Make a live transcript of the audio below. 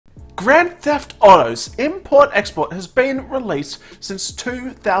Grand Theft Auto's import-export has been released since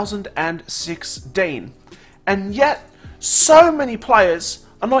 2016, and yet so many players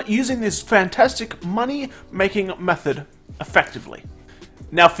are not using this fantastic money-making method effectively.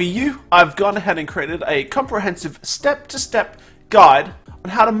 Now for you, I've gone ahead and created a comprehensive step-to-step guide on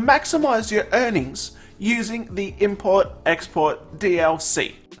how to maximize your earnings using the import-export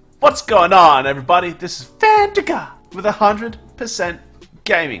DLC. What's going on, everybody? This is Fantica with 100%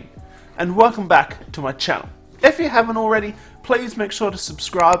 Gaming, and welcome back to my channel. If you haven't already, please make sure to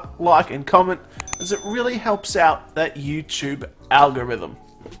subscribe, like and comment, as it really helps out that YouTube algorithm.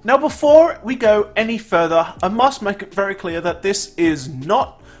 Now before we go any further, I must make it very clear that this is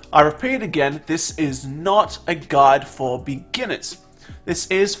not, I repeat again, this is not a guide for beginners. This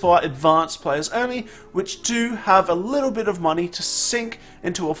is for advanced players only, which do have a little bit of money to sink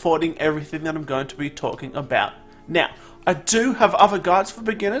into affording everything that I'm going to be talking about now. I do have other guides for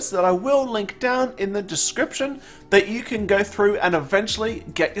beginners that I will link down in the description that you can go through and eventually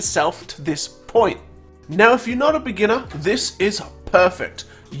get yourself to this point. Now if you're not a beginner, this is perfect.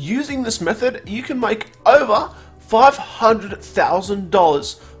 Using this method, you can make over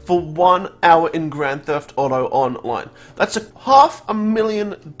 $500,000 for 1 hour in Grand Theft Auto Online. That's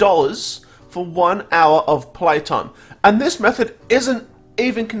 $500,000 for 1 hour of playtime. And this method isn't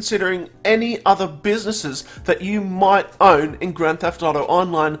even considering any other businesses that you might own in Grand Theft Auto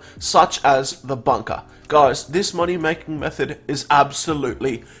Online, such as the bunker. Guys, this money making method is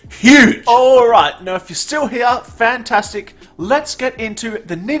absolutely huge. Alright, now if you're still here, fantastic. Let's get into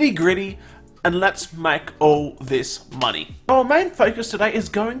the nitty gritty and let's make all this money. Our main focus today is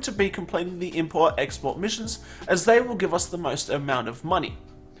going to be completing the import-export missions, as they will give us the most amount of money.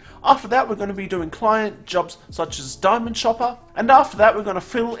 After that, we're going to be doing client jobs such as Diamond Shopper, and after that we're going to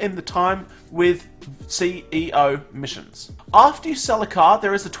fill in the time with CEO missions. After you sell a car,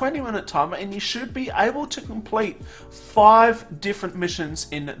 there is a 20-minute timer and you should be able to complete 5 different missions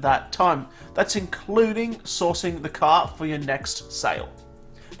in that time. That's including sourcing the car for your next sale.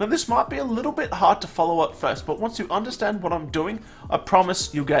 Now this might be a little bit hard to follow at first, but once you understand what I'm doing, I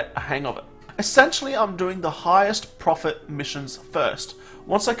promise you'll get a hang of it. Essentially, I'm doing the highest profit missions first.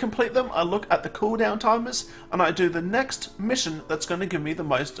 Once I complete them, I look at the cooldown timers and I do the next mission that's going to give me the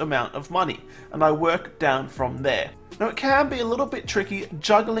most amount of money, and I work down from there. Now it can be a little bit tricky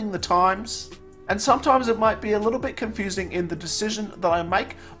juggling the times, and sometimes it might be a little bit confusing in the decision that I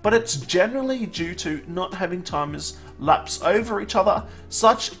make, but it's generally due to not having timers lapse over each other,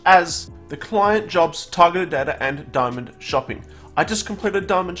 such as the client jobs, targeted data and diamond shopping. I just completed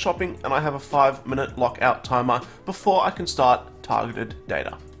diamond shopping and I have a 5-minute lockout timer before I can start targeted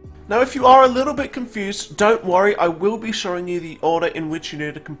data. Now if you are a little bit confused, don't worry, I will be showing you the order in which you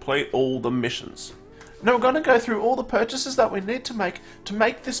need to complete all the missions. Now we're going to go through all the purchases that we need to make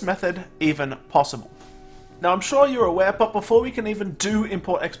this method even possible. Now I'm sure you're aware, but before we can even do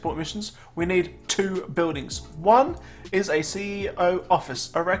import-export missions, we need 2 buildings. One is a CEO office.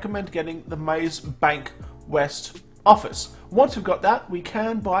 I recommend getting the Maze Bank West office. Once we've got that, we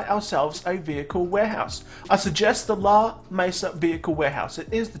can buy ourselves a vehicle warehouse. I suggest the La Mesa vehicle warehouse.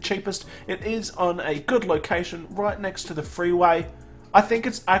 It is the cheapest. It is on a good location right next to the freeway. I think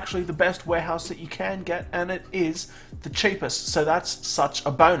it's actually the best warehouse that you can get, and it is the cheapest, so that's such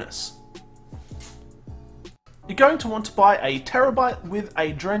a bonus. You're going to want to buy a terabyte with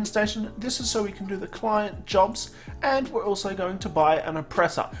a drone station. This is so we can do the client jobs, and we're also going to buy an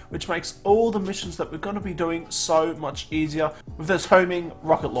oppressor, which makes all the missions that we're going to be doing so much easier with those homing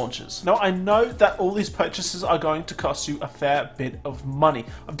rocket launchers. Now I know that all these purchases are going to cost you a fair bit of money.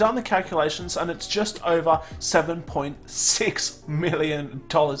 I've done the calculations and it's just over $7.6 million.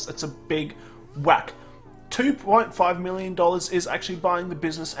 That's a big whack. $2.5 million is actually buying the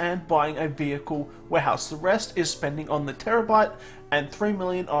business and buying a vehicle warehouse. The rest is spending on the terabyte and $3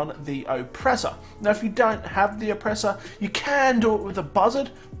 million on the oppressor. Now if you don't have the oppressor, you can do it with a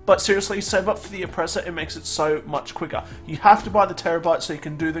buzzard, but seriously, save up for the oppressor. It makes it so much quicker. You have to buy the terabyte so you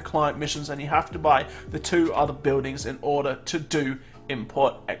can do the client missions, and you have to buy the 2 other buildings in order to do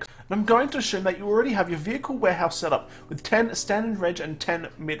import X. And I'm going to assume that you already have your vehicle warehouse set up with 10 standard range and 10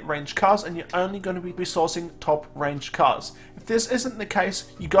 mid-range cars, and you're only going to be resourcing top range cars. If this isn't the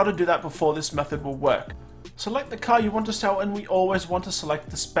case, you got to do that before this method will work. Select the car you want to sell, and we always want to select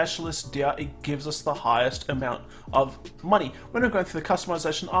the specialist deer. It gives us the highest amount of money. When I'm going through the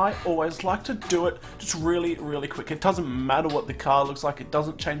customization, I always like to do it just really quick. It doesn't matter what the car looks like, it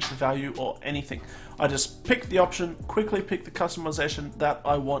doesn't change the value or anything. I just pick the option, quickly pick the customization that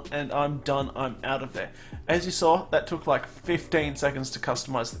I want, and I'm done, I'm out of there. As you saw, that took like 15 seconds to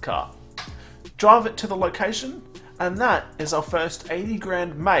customize the car. Drive it to the location, and that is our first 80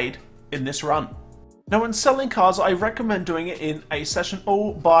 grand made in this run. Now when selling cars, I recommend doing it in a session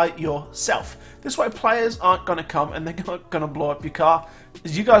all by yourself. This way players aren't going to come and they're not going to blow up your car.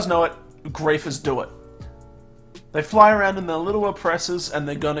 As you guys know it, griefers do it. They fly around in their little oppressors and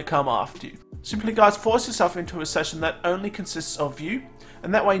they're going to come after you. Simply guys, force yourself into a session that only consists of you,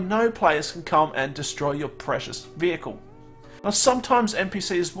 and that way no players can come and destroy your precious vehicle. Now sometimes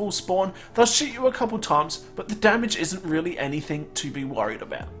NPCs will spawn, they'll shoot you a couple times, but the damage isn't really anything to be worried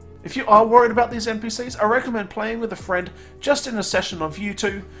about. If you are worried about these NPCs, I recommend playing with a friend just in a session of you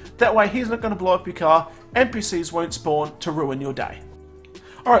two. That way he's not going to blow up your car, NPCs won't spawn to ruin your day.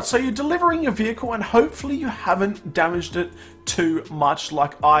 Alright, so you're delivering your vehicle and hopefully you haven't damaged it too much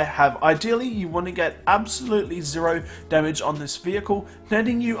like I have. Ideally, you want to get absolutely zero damage on this vehicle,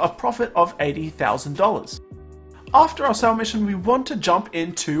 netting you a profit of $80,000. After our sale mission, we want to jump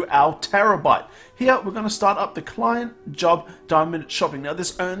into our terabyte. Here, we're going to start up the client job diamond shopping. Now,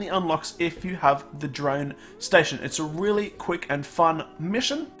 this only unlocks if you have the drone station. It's a really quick and fun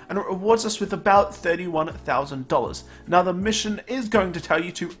mission, and it rewards us with about $31,000. Now, the mission is going to tell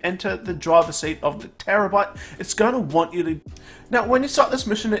you to enter the driver's seat of the terabyte. It's going to want you to... Now, when you start this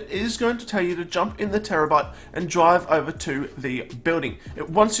mission, it is going to tell you to jump in the terabyte and drive over to the building. It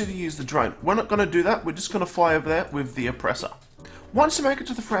wants you to use the drone. We're not going to do that. We're just going to fly over there with the oppressor. Once you make it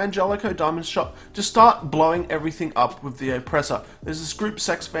to the Frangelico Diamond Shop, just start blowing everything up with the oppressor. There's this group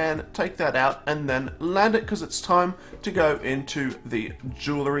sex van, take that out and then land it because it's time to go into the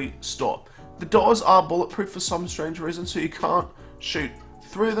jewellery store. The doors are bulletproof for some strange reason, so you can't shoot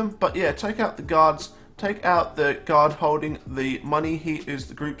through them, but yeah, take out the guards, take out the guard holding the money, he is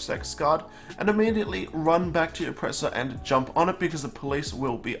the group sex guard, and immediately run back to your oppressor and jump on it because the police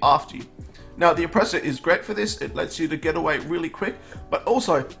will be after you. Now, the oppressor is great for this, it lets you to get away really quick, but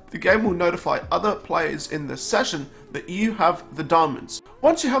also the game will notify other players in the session that you have the diamonds.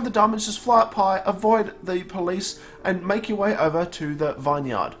 Once you have the diamonds, just fly up high, avoid the police, and make your way over to the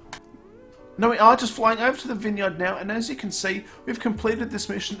vineyard. Now we are just flying over to the vineyard now, and as you can see, we've completed this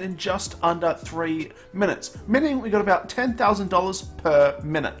mission in just under 3 minutes, meaning we got about $10,000 per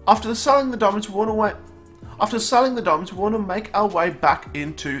minute. After selling the diamonds, we want to make our way back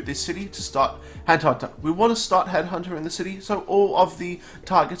into the city to start Headhunter. We want to start Headhunter in the city so all of the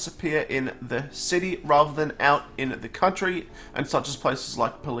targets appear in the city rather than out in the country, and such as places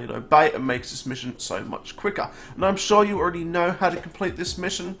like Paleto Bay. It makes this mission so much quicker. And I'm sure you already know how to complete this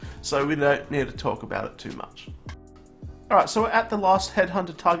mission, so we don't need to talk about it too much. Alright, so we're at the last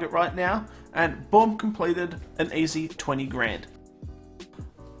Headhunter target right now, and boom, completed, an easy 20 grand.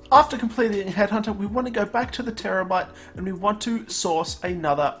 After completing Headhunter, we want to go back to the terabyte and we want to source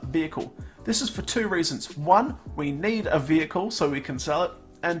another vehicle. This is for 2 reasons. 1, we need a vehicle so we can sell it,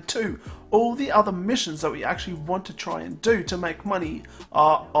 and 2, all the other missions that we actually want to try and do to make money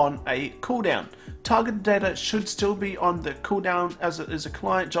are on a cooldown. Target data should still be on the cooldown as it is a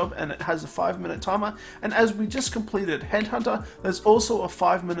client job and it has a 5-minute timer, and as we just completed Headhunter, there's also a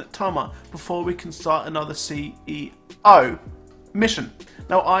 5-minute timer before we can start another CEO mission.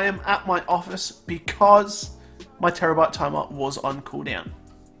 Now I am at my office because my terabyte timer was on cooldown.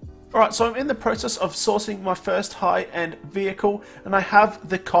 Alright, so I'm in the process of sourcing my first high-end vehicle and I have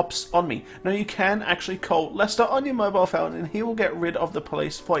the cops on me. Now you can actually call Lester on your mobile phone and he will get rid of the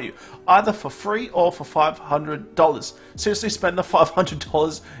police for you, either for free or for $500. Seriously, spend the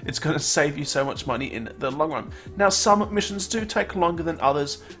 $500, it's going to save you so much money in the long run. Now some missions do take longer than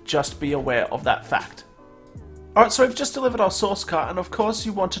others, just be aware of that fact. Alright, so we've just delivered our source car, and of course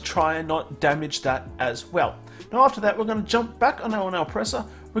you want to try and not damage that as well. Now after that, we're going to jump back on our oppressor,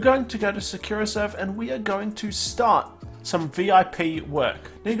 we're going to go to Securiserve, and we are going to start some VIP work.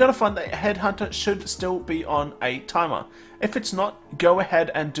 Now you've got to find that Headhunter should still be on a timer. If it's not, go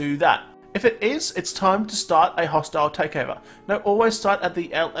ahead and do that. If it is, it's time to start a hostile takeover. Now always start at the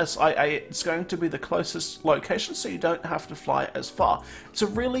LSIA, it's going to be the closest location so you don't have to fly as far. It's a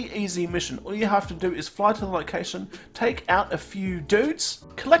really easy mission. All you have to do is fly to the location, take out a few dudes,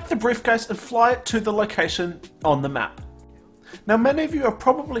 collect the briefcase and fly it to the location on the map. Now many of you are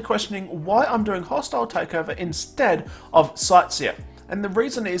probably questioning why I'm doing hostile takeover instead of Sightseer. And the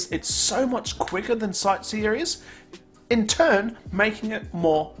reason is it's so much quicker than Sightseer is, in turn making it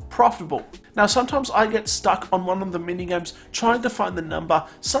more profitable. Now sometimes I get stuck on one of the minigames trying to find the number,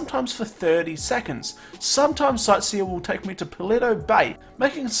 sometimes for 30 seconds. Sometimes Sightseer will take me to Paleto Bay,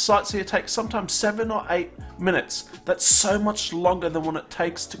 making Sightseer take sometimes 7 or 8 minutes. That's so much longer than what it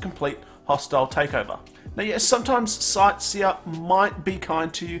takes to complete hostile takeover. Now yes, sometimes Sightseer might be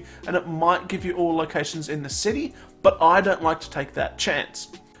kind to you and it might give you all locations in the city, but I don't like to take that chance.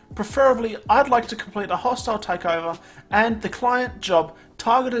 Preferably, I'd like to complete a hostile takeover and the client job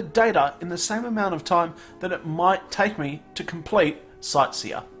targeted data in the same amount of time that it might take me to complete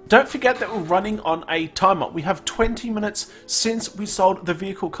Sightseer. Don't forget that we're running on a timer. We have 20 minutes since we sold the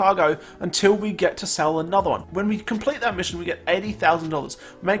vehicle cargo until we get to sell another one. When we complete that mission, we get $80,000,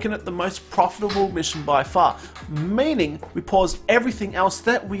 making it the most profitable mission by far, meaning we pause everything else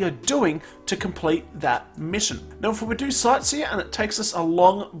that we are doing to complete that mission. Now, if we do Sightseer and it takes us a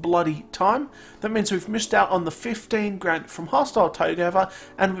long bloody time, that means we've missed out on the 15 grand from hostile takeover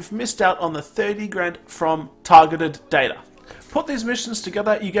and we've missed out on the 30 grand from targeted data. Put these missions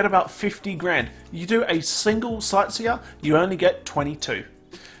together, you get about 50 grand. You do a single Sightseer, you only get 22.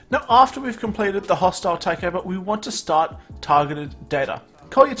 Now, after we've completed the hostile takeover, we want to start targeted data.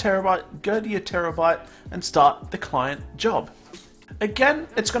 Call your terabyte, go to your terabyte, and start the client job. Again,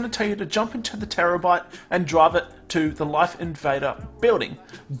 it's going to tell you to jump into the terabyte and drive it to the Life Invader building.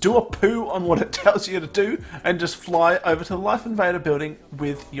 Do a poo on what it tells you to do and just fly over to the Life Invader building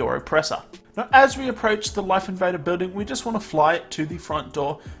with your oppressor. Now, as we approach the Life Invader building, we just want to fly to the front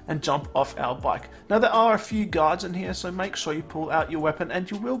door and jump off our bike. Now, there are a few guards in here, so make sure you pull out your weapon and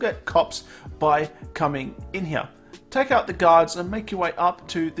you will get cops by coming in here. Take out the guards and make your way up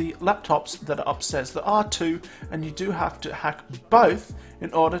to the laptops that are upstairs. There are two, and you do have to hack both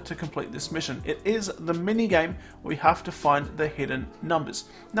in order to complete this mission. It is the mini game where you have to find the hidden numbers.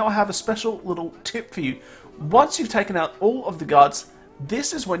 Now, I have a special little tip for you. Once you've taken out all of the guards,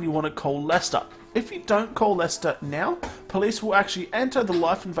 this is when you want to call Lester. If you don't call Lester now, police will actually enter the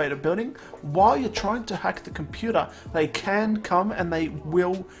Life Invader building. While you're trying to hack the computer, they can come and they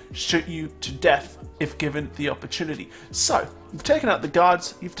will shoot you to death if given the opportunity. So, you've taken out the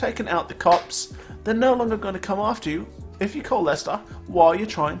guards, you've taken out the cops, they're no longer going to come after you if you call Lester while you're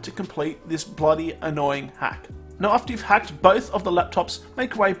trying to complete this bloody annoying hack. Now, after you've hacked both of the laptops,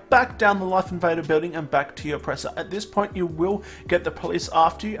 make your way back down the Life Invader building and back to your oppressor. At this point, you will get the police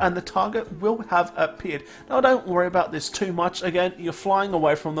after you and the target will have appeared. Now, don't worry about this too much. Again, you're flying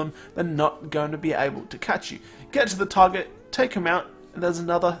away from them. They're not going to be able to catch you. Get to the target, take him out, and there's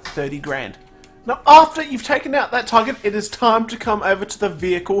another 30 grand. Now, after you've taken out that target, it is time to come over to the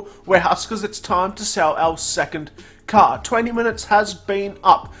vehicle warehouse because it's time to sell our second car. 20 minutes has been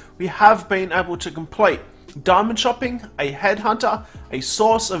up. We have been able to complete diamond shopping, a headhunter, a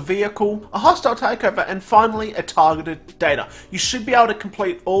source, a vehicle, a hostile takeover, and finally a targeted data. You should be able to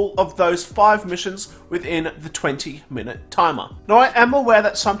complete all of those 5 missions within the 20-minute timer. Now, I am aware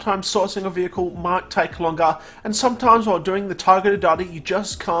that sometimes sourcing a vehicle might take longer, and sometimes while doing the targeted data, you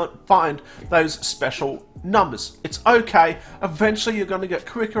just can't find those special numbers. It's okay. Eventually, you're going to get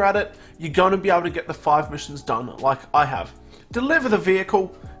quicker at it. You're going to be able to get the 5 missions done like I have. Deliver the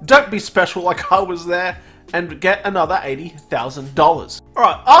vehicle. Don't be special like I was there. And get another $80,000.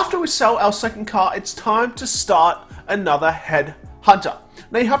 Alright, after we sell our second car, it's time to start another headhunter.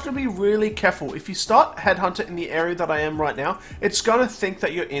 Now, you have to be really careful. If you start headhunter in the area that I am right now, it's going to think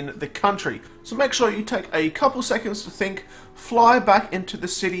that you're in the country. So make sure you take a couple seconds to think, fly back into the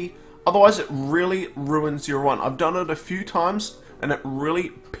city, otherwise it really ruins your run. I've done it a few times and it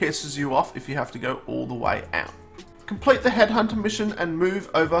really pisses you off if you have to go all the way out. Complete the headhunter mission and move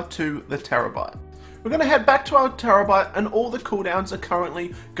over to the terabyte. We're going to head back to our terabyte and all the cooldowns are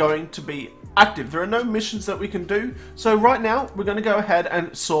currently going to be active. There are no missions that we can do, so right now we're going to go ahead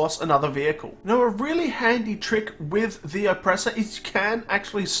and source another vehicle. Now, a really handy trick with the oppressor is you can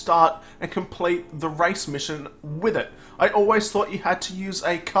actually start and complete the race mission with it. I always thought you had to use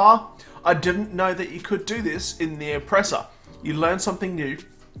a car. I didn't know that you could do this in the oppressor. You learn something new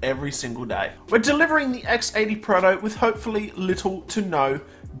every single day. We're delivering the X80 Proto with hopefully little to no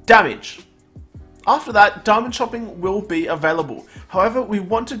damage. After that, diamond shopping will be available. However, we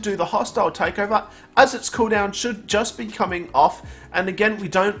want to do the hostile takeover as its cooldown should just be coming off, and again, we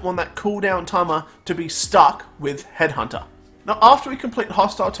don't want that cooldown timer to be stuck with headhunter. Now, after we complete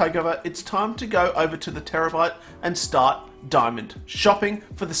hostile takeover, it's time to go over to the terabyte and start diamond shopping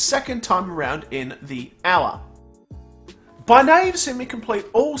for the second time around in the hour. By now, you've seen me complete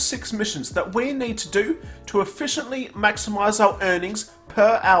all 6 missions that we need to do to efficiently maximize our earnings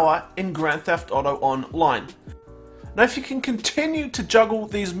per hour in Grand Theft Auto Online. Now, if you can continue to juggle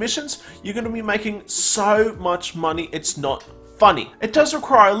these missions, you're going to be making so much money, it's not funny. It does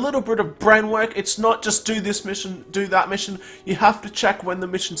require a little bit of brain work. It's not just do this mission, do that mission. You have to check when the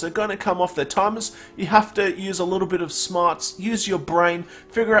missions are going to come off their timers. You have to use a little bit of smarts, use your brain,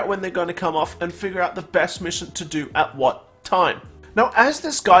 figure out when they're going to come off, and figure out the best mission to do at what time. Now, as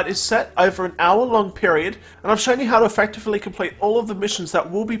this guide is set over an hour-long period, and I've shown you how to effectively complete all of the missions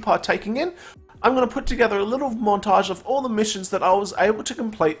that we'll be partaking in, I'm going to put together a little montage of all the missions that I was able to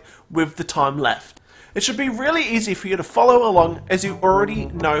complete with the time left. It should be really easy for you to follow along as you already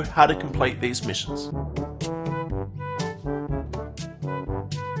know how to complete these missions.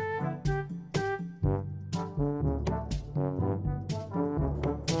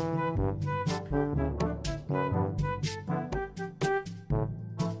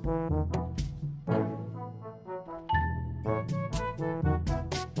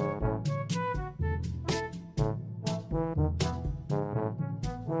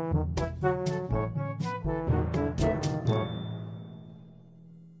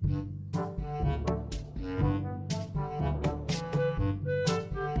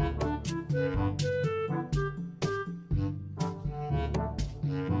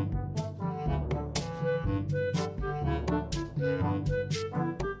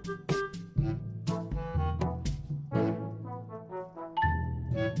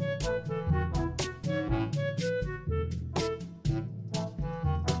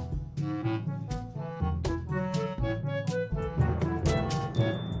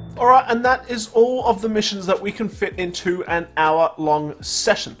 Alright, and that is all of the missions that we can fit into an hour-long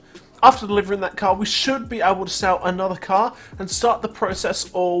session. After delivering that car, we should be able to sell another car and start the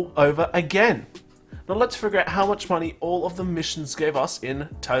process all over again. Now let's figure out how much money all of the missions gave us in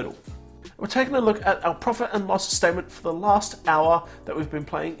total. We're taking a look at our profit and loss statement for the last hour that we've been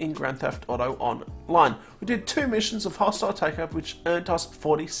playing in Grand Theft Auto Online. We did 2 missions of Hostile Takeover which earned us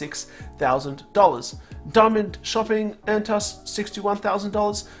 $46,000. Diamond Shopping earned us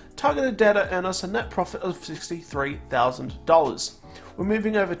 $61,000. Targeted Data earned us a net profit of $63,000. We're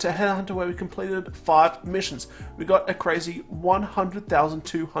moving over to Headhunter where we completed 5 missions. We got a crazy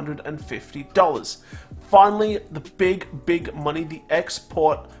 $100,250. Finally, the big money, the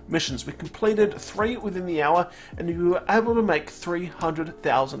export missions. We completed 3 within the hour and we were able to make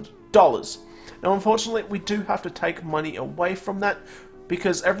 $300,000. Now unfortunately we do have to take money away from that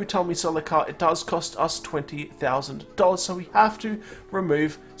because every time we sell a car it does cost us $20,000, so we have to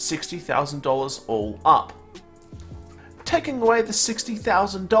remove $60,000 all up. Taking away the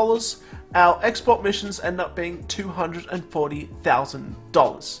 $60,000, our export missions end up being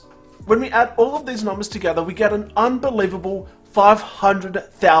 $240,000. When we add all of these numbers together, we get an unbelievable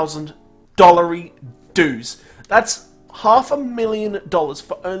 $500,000 dues. That's $500,000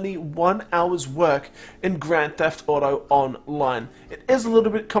 for only 1 hour's work in Grand Theft Auto Online. It is a little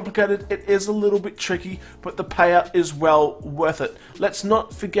bit complicated, it is a little bit tricky, but the payout is well worth it. Let's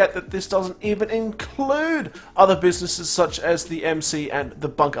not forget that this doesn't even include other businesses such as the MC and the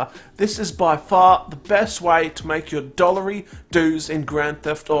Bunker. This is by far the best way to make your dollary dues in Grand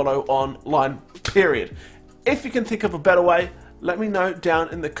Theft Auto Online, period. If you can think of a better way, let me know down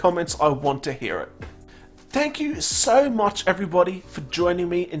in the comments, I want to hear it. Thank you so much everybody for joining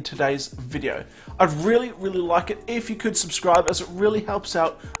me in today's video. I'd really like it if you could subscribe as it really helps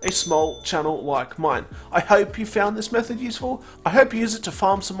out a small channel like mine. I hope you found this method useful, I hope you use it to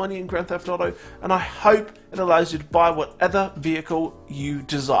farm some money in Grand Theft Auto, and I hope it allows you to buy whatever vehicle you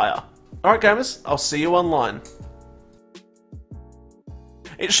desire. Alright gamers, I'll see you online.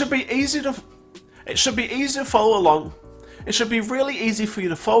 It should be easy to follow along. It should be really easy for you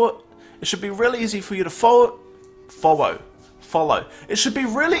to follow. It should be really easy for you to follow. It should be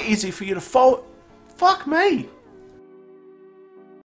really easy for you to follow. Fuck me!